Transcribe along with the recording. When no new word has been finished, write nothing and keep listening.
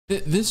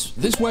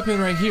This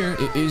weapon right here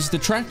is the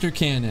tractor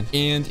cannon,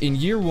 and in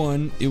year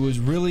one it was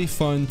really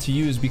fun to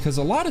use because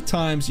a lot of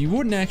times you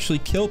wouldn't actually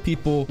kill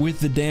people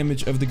with the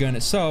damage of the gun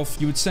itself.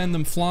 You would send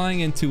them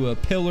flying into a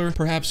pillar,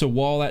 perhaps a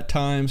wall at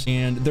times,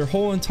 and their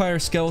whole entire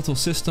skeletal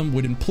system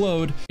would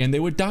implode and they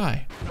would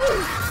die.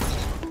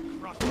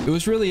 It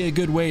was really a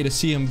good way to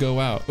see him go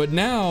out. But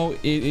now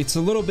it's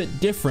a little bit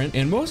different,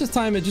 and most of the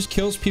time it just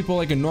kills people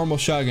like a normal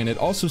shotgun. It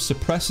also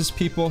suppresses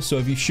people, so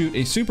if you shoot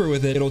a super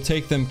with it, it'll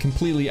take them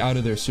completely out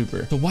of their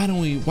super. So why don't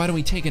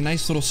we take a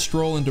nice little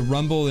stroll into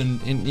Rumble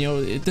and you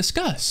know,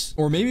 discuss?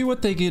 Or maybe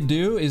what they could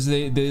do is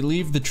they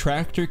leave the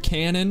tractor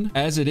cannon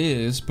as it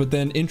is, but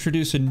then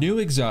introduce a new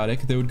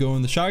exotic that would go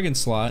in the shotgun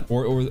slot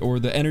or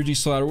the energy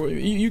slot. Or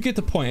you get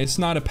the point. It's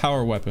not a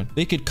power weapon.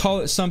 They could call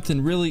it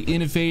something really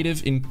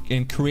innovative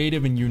and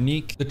creative and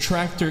unique. The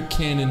Tractor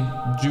Cannon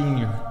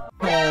Junior.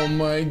 Oh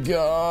my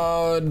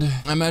god.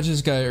 I imagine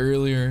this guy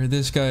earlier.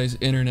 This guy's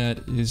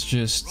internet is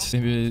just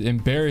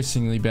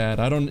embarrassingly bad.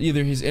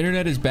 Either his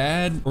internet is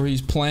bad or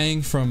he's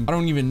playing from, I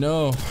don't even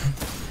know.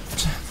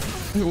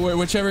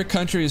 Whichever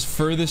country is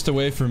furthest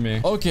away from me.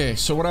 Okay,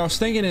 so what I was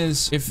thinking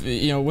is, if,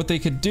 you know, what they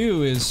could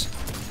do is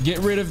get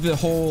rid of the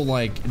whole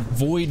like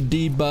void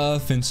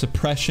debuff and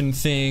suppression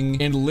thing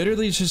and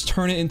literally just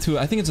turn it into,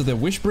 I think it's the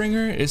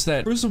Wishbringer. It's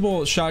that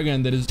crucible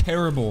shotgun that is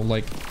terrible.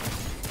 Like,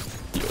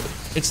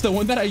 it's the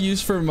one that I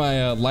used for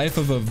my life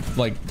of a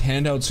like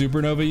handheld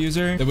supernova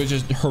user. It was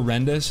just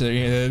horrendous.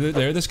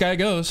 There this guy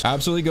goes,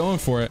 absolutely going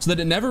for it. So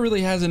that it never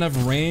really has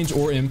enough range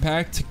or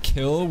impact to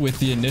kill with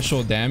the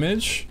initial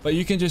damage, but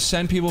you can just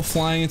send people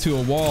flying into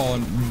a wall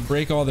and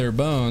break all their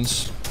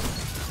bones,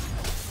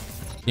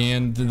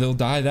 and they'll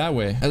die that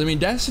way. I mean,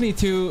 Destiny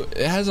 2,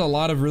 it has a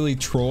lot of really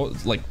troll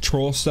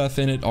stuff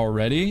in it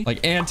already,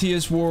 like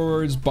Antius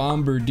wards,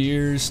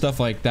 bombardiers, stuff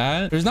like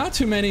that. There's not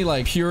too many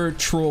like pure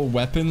troll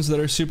weapons that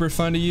are super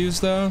fun to use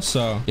though,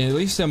 so at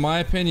least in my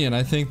opinion,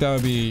 I think that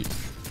would be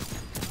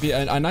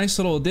a nice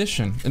little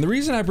addition. And the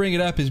reason I bring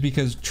it up is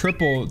because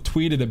Triple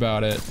tweeted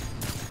about it,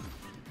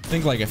 I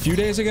think like a few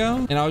days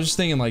ago, and I was just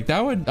thinking like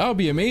that would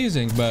be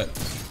amazing. But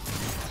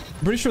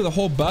I'm pretty sure the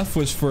whole buff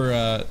was for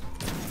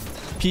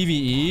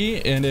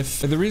PvE, and if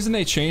the reason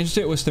they changed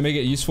it was to make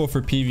it useful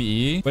for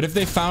PvE, but if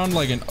they found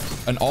like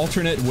an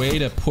alternate way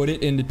to put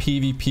it into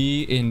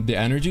PvP in the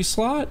energy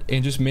slot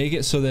and just make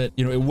it so that,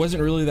 you know, it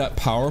wasn't really that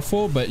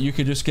powerful, but you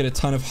could just get a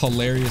ton of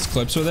hilarious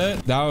clips with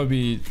it, that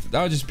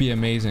would just be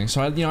amazing.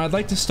 So I'd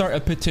like to start a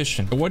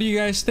petition. What do you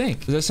guys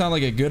think? Does that sound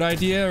like a good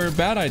idea or a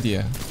bad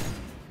idea?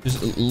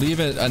 Just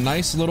leave a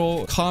nice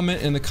little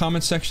comment in the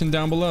comment section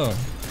down below.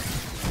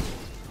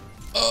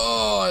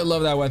 Oh, I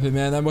love that weapon,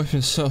 man. That weapon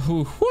is so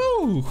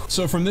woo.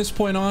 So from this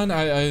point on,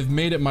 I've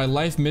made it my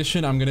life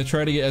mission. I'm gonna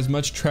try to get as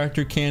much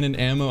tractor cannon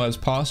ammo as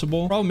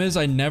possible. Problem is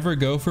I never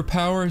go for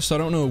power, so I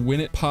don't know when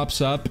it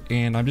pops up,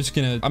 and I'm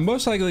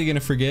most likely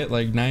gonna forget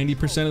like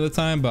 90% of the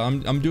time, but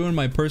I'm doing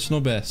my personal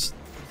best.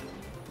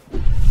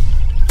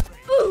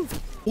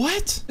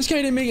 What? This guy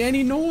didn't make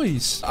any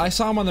noise. I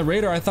saw him on the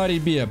radar. I thought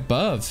he'd be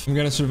above. I'm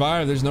gonna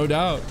survive, there's no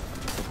doubt.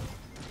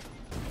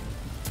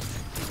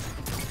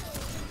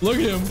 Look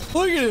at him.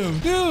 Look at him.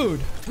 Dude.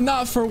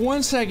 Not for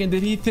 1 second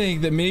did he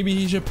think that maybe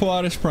he should pull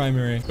out his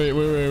primary.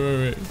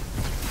 Wait.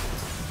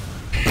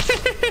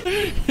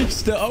 He's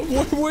still,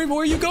 where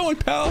are you going,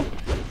 pal?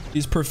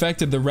 He's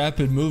perfected the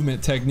rapid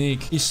movement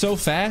technique. He's so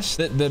fast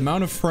that the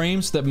amount of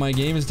frames that my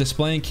game is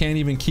displaying can't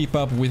even keep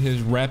up with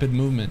his rapid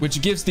movement,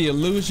 which gives the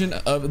illusion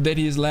of that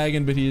he is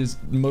lagging, but he is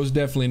most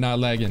definitely not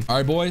lagging. All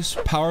right, boys,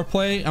 power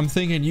play. I'm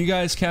thinking you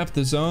guys cap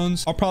the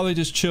zones. I'll probably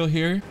just chill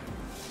here.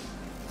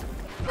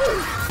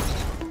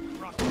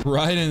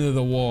 Right into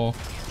the wall.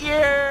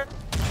 Yeah.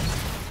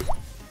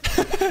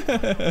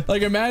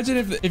 Like, imagine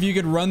if you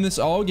could run this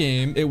all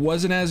game, it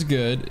wasn't as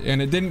good, and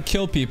it didn't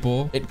kill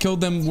people. It killed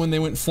them when they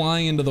went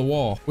flying into the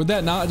wall. Would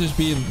that not just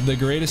be the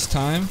greatest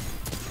time?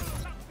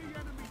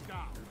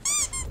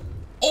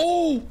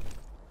 Oh!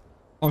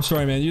 I'm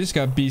sorry, man. You just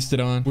got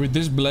beasted on. With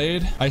this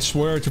blade, I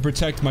swear to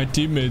protect my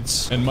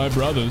teammates and my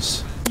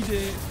brothers. He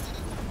did.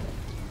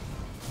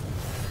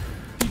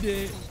 He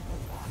did.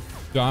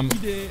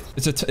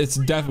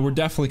 We're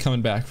definitely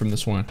coming back from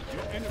this one.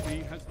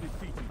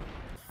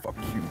 Fuck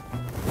you.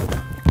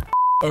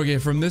 Okay,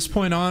 from this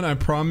point on, I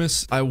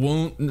promise I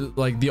won't,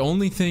 like, the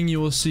only thing you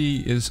will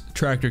see is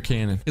tractor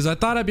cannon. Because I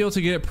thought I'd be able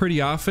to get it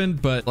pretty often,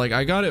 but like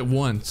I got it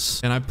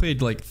once and I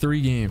played like 3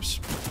 games.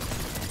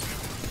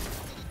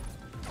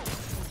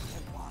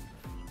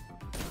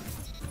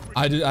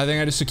 I think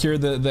I just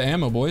secured the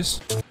ammo,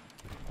 boys.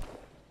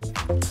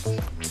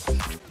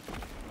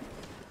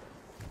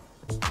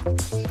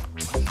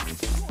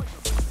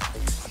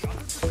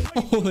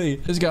 Holy,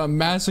 this got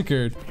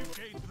massacred.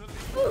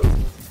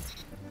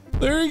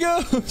 There he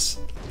goes.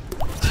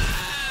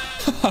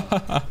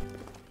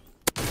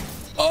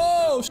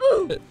 Oh,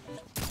 shit.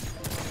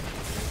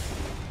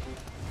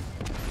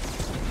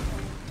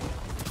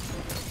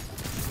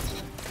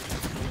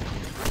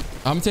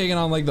 I'm taking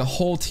on like the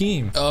whole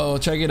team. Oh,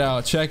 check it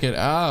out. Check it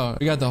out.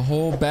 We got the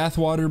whole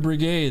bathwater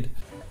brigade.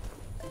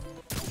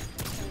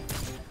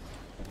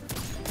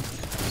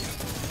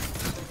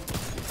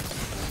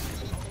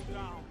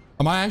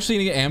 Am I actually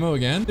gonna get ammo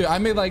again? Dude, I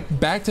made like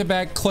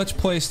back-to-back clutch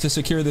plays to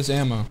secure this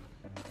ammo.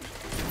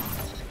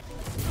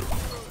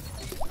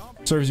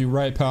 Serves you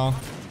right, pal.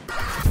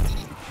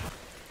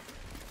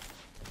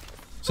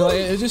 So like,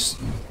 it just...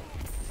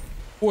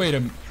 Wait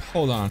a...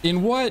 Hold on.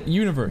 In what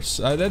universe?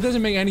 That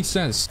doesn't make any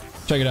sense.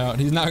 Check it out.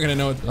 He's not gonna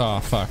know it.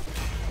 Oh, fuck.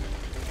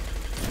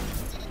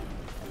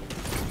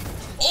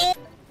 Oh!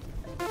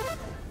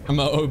 I'm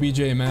a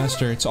OBJ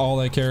master. It's all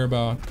I care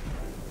about.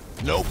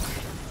 Nope.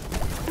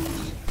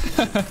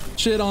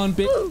 Shit on,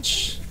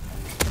 bitch.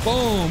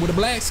 Boom, with a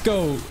black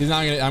scope. He's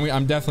not gonna...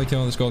 I'm definitely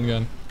killing this golden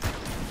gun.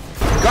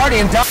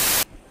 Guardian down.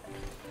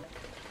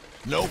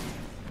 Nope.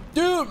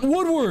 Dude,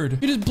 Woodward!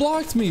 You just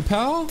blocked me,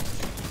 pal.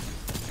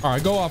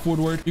 Alright, go off,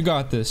 Woodward. You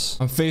got this.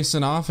 I'm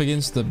facing off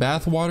against the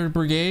Bathwater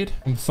Brigade.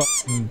 I'm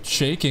fucking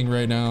shaking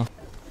right now.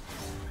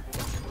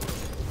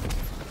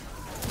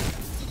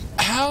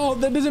 How?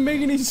 That doesn't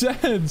make any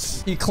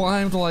sense. He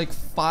climbed like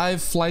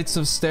 5 flights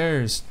of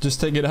stairs just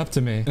to get up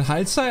to me. In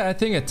hindsight, I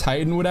think a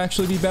Titan would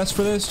actually be best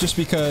for this, just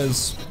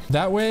because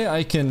that way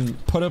I can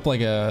put up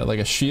like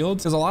a shield.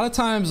 Because a lot of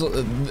times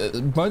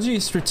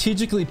Bungie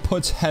strategically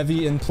puts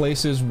heavy in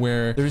places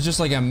where there's just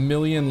like a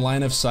million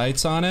line of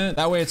sights on it.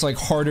 That way it's like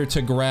harder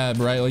to grab,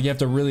 right? Like you have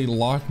to really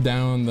lock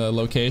down the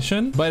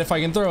location. But if I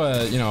can throw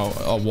a, you know,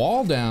 a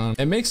wall down,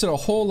 it makes it a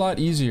whole lot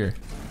easier.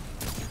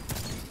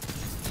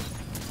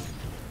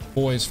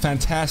 Boys,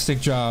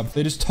 fantastic job.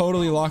 They just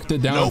totally locked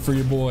it down for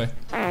your boy.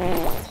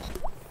 I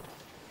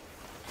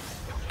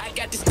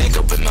got this thing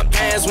up in my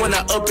pants when I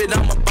up it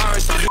on my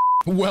bars.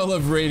 Well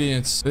of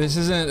Radiance. This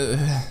isn't...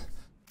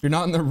 You're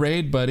not in the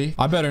raid, buddy.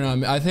 I better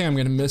not. I think I'm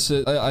gonna miss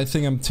it. I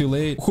think I'm too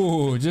late.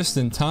 Ooh, just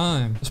in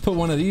time. Let's put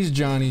one of these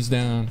Johnnies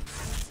down.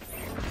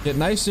 Get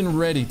nice and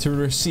ready to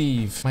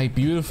receive my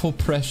beautiful,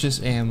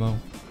 precious ammo.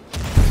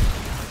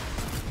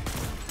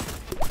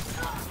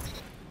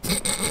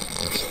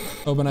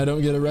 Hoping I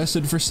don't get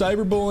arrested for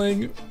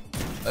cyberbullying,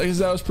 because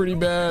that was pretty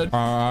bad. All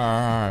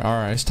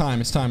right. It's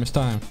time.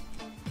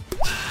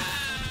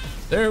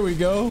 There we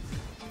go.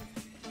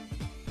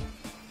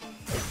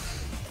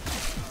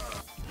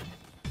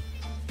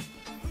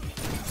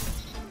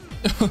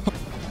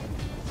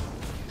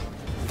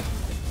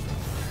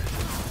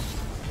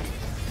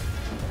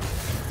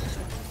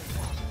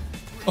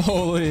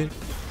 Holy.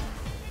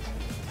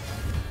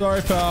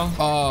 Sorry, pal.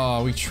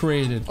 Oh, we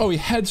traded. Oh, he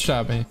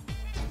headshot me.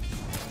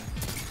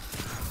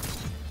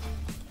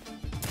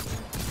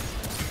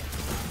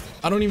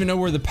 I don't even know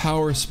where the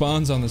power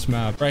spawns on this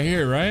map. Right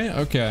here, right?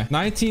 Okay.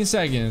 19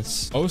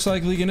 seconds. Most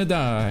likely gonna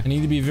die. I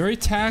need to be very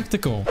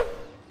tactical.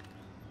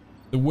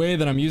 The way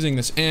that I'm using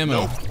this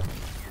ammo.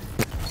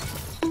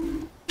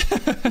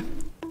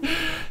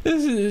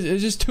 This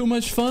is just too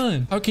much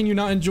fun. How can you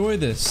not enjoy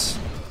this?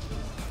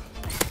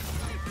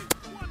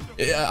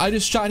 I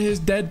just shot his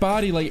dead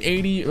body like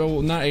 80,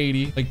 oh, not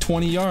 80, like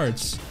 20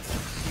 yards.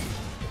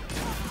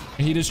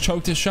 And he just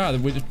choked his shot,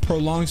 which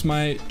prolongs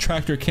my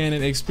tractor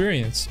cannon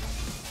experience.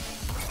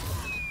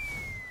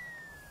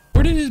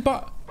 Where did his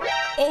body?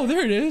 Oh,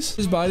 there it is.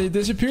 His body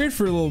disappeared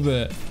for a little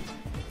bit.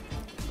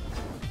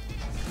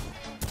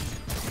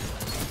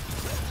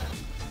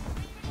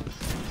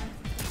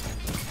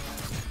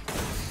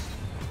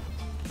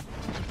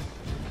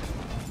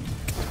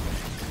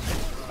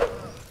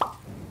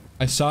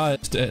 I saw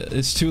it.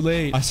 It's too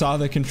late. I saw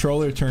the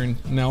controller turn.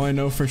 Now I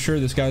know for sure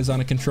this guy's on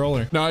a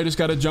controller. Now I just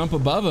got to jump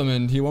above him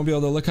and he won't be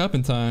able to look up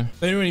in time.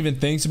 If anyone even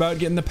thinks about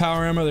getting the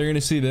power ammo, they're going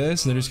to see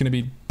this. And they're just going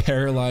to be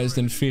paralyzed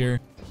in fear.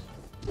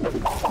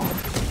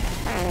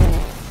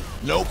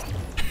 Nope.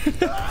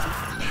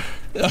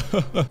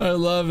 I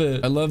love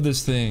it. I love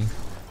this thing.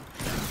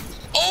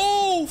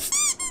 Oh,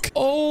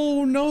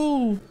 oh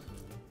no.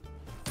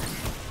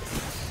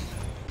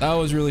 That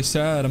was really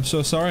sad. I'm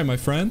so sorry, my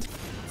friend.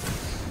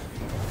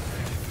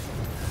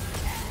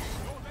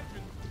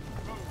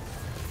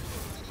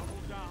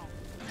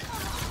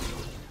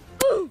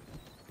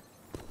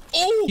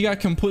 Oh, he got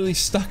completely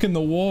stuck in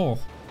the wall.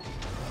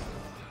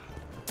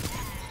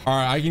 All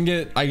right,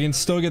 I can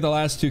still get the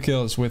last 2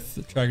 kills with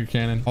the tracker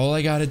cannon. All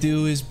I gotta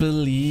do is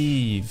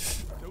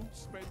believe.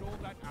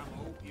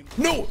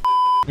 No!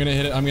 I'm gonna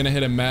hit it. I'm gonna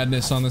hit a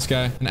madness on this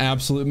guy. An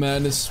absolute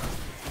madness.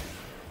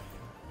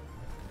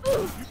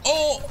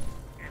 Oh!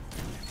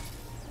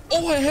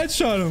 Oh, I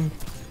headshot him.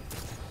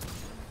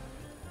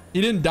 He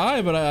didn't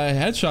die, but I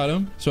headshot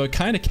him, so it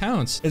kind of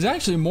counts. It's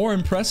actually more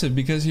impressive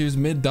because he was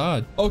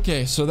mid-dodge.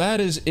 Okay, so that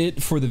is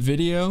it for the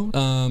video.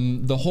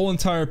 The whole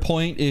entire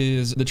point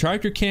is the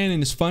tractor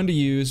cannon is fun to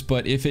use,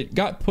 but if it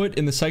got put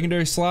in the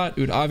secondary slot,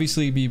 it would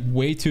obviously be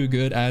way too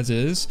good as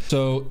is.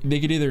 So they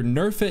could either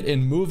nerf it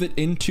and move it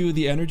into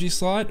the energy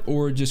slot,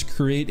 or just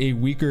create a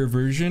weaker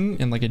version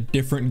and like a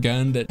different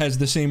gun that has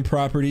the same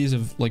properties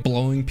of like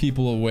blowing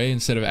people away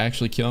instead of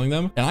actually killing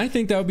them. And I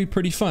think that would be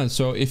pretty fun.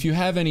 So if you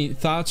have any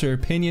thoughts or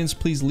opinions opinions,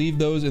 please leave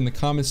those in the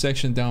comment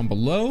section down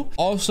below.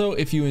 Also,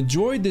 if you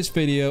enjoyed this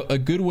video, a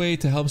good way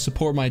to help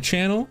support my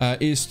channel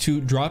is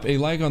to drop a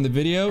like on the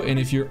video. And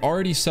if you're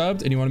already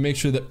subbed and you want to make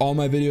sure that all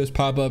my videos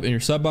pop up in your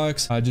sub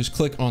box, just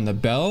click on the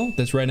bell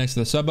that's right next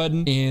to the sub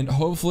button. And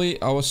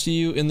hopefully I will see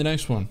you in the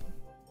next one.